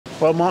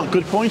Well, Mark,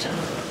 good point.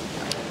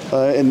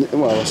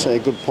 Well, I say a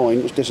good point.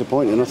 It was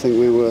disappointing. I think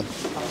we were.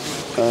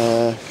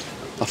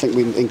 I think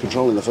we in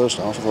control in the first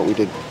half. I thought we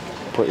did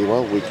pretty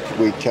well.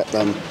 We kept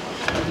them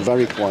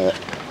very quiet,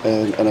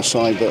 and a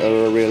side that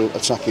are a real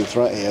attacking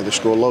threat here. They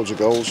scored loads of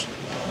goals,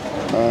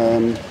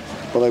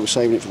 but they were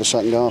saving it for the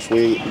second half.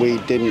 We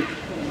didn't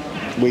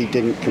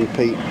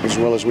compete as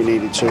well as we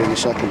needed to in the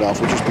second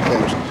half. We just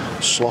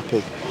became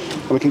sloppy.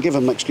 And we can give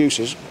them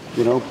excuses.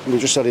 You know, we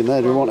just said in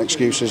there, do we want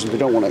excuses? And we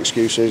don't want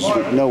excuses.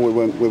 No, we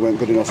weren't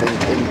good enough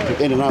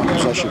in and out of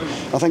possession.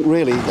 I think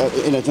really,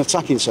 in an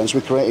attacking sense, we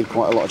created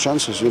quite a lot of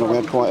chances. You know, we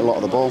had quite a lot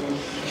of the ball.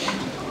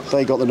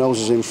 They got the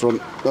noses in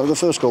front. The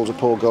first goal's a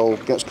poor goal,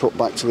 gets cut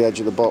back to the edge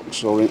of the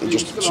box or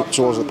just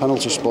towards the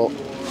penalty spot.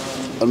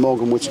 And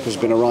Morgan Whittaker's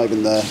been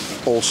arriving there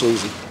all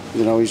season.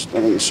 You know, I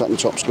think he's second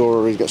top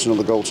scorer. He gets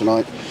another goal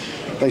tonight.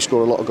 They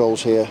score a lot of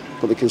goals here,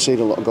 but they concede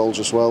a lot of goals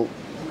as well.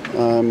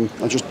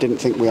 I just didn't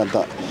think we had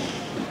that.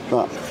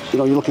 You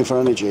know, you're looking for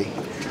energy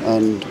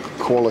and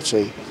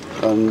quality,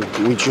 and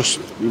we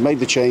made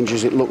the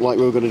changes. It looked like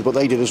we were going to, but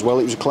they did as well.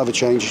 It was a clever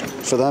change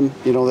for them.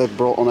 You know, they've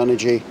brought on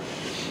energy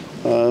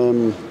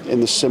in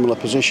the similar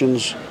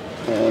positions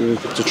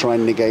to try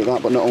and negate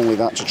that, but not only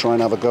that, to try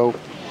and have a go.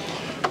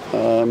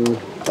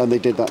 And they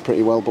did that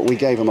pretty well, but we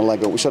gave them a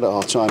leg up. We said at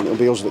half time it'll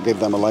be us that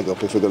give them a leg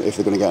up if they're going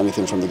to get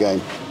anything from the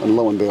game. And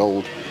lo and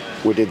behold,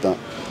 we did that.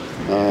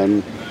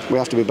 We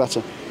have to be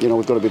better. You know,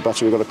 we've got to be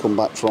better. We've got to come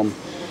back from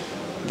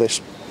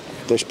this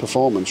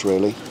performance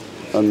really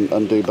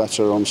and do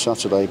better on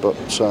Saturday. But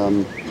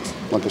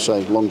like I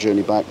say, long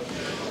journey back.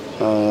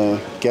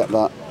 Get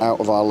that out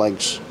of our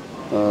legs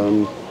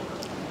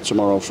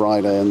tomorrow,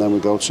 Friday, and then we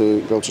go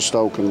to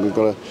Stoke, and we've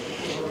got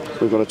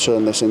to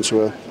turn this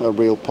into a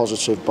real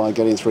positive by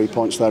getting 3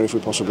 points there if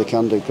we possibly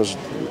can do. Because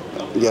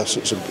yes,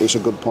 it's a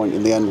good point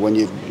in the end when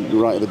you're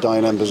right at the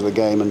dying embers of the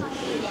game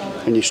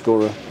and you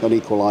score an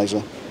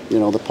equaliser. You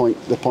know, the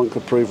point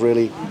could prove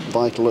really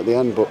vital at the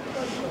end, but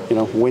you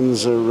know,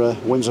 wins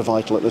are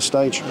vital at this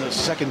stage. It's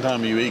the second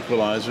time you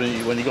equalised.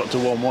 When you got to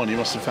 1-1, you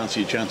must have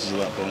fancied your chances at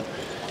that point.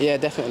 Yeah,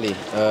 definitely.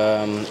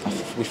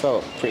 We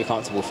felt pretty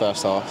comfortable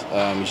first half.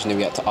 We just knew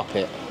we had to up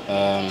it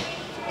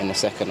in the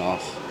second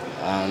half.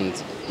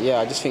 And yeah,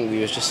 I just think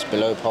we was just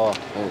below par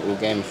all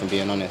game, if I'm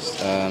being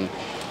honest. I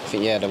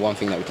think, yeah, the one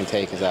thing that we can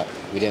take is that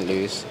we didn't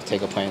lose,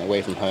 take a point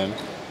away from home,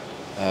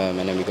 and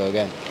then we go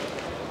again.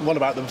 What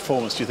about the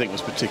performance do you think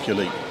was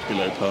particularly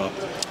below par?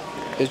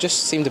 It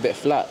just seemed a bit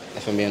flat,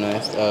 if I'm being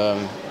honest. I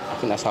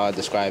think that's how I'd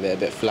describe it, a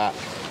bit flat,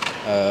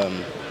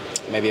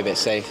 maybe a bit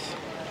safe.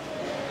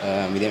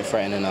 We didn't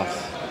threaten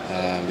enough.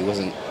 We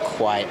wasn't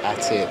quite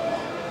at it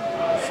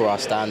for our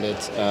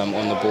standards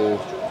on the ball,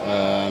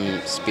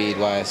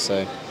 speed-wise.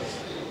 So,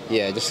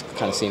 yeah, it just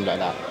kind of seemed like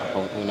that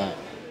all night.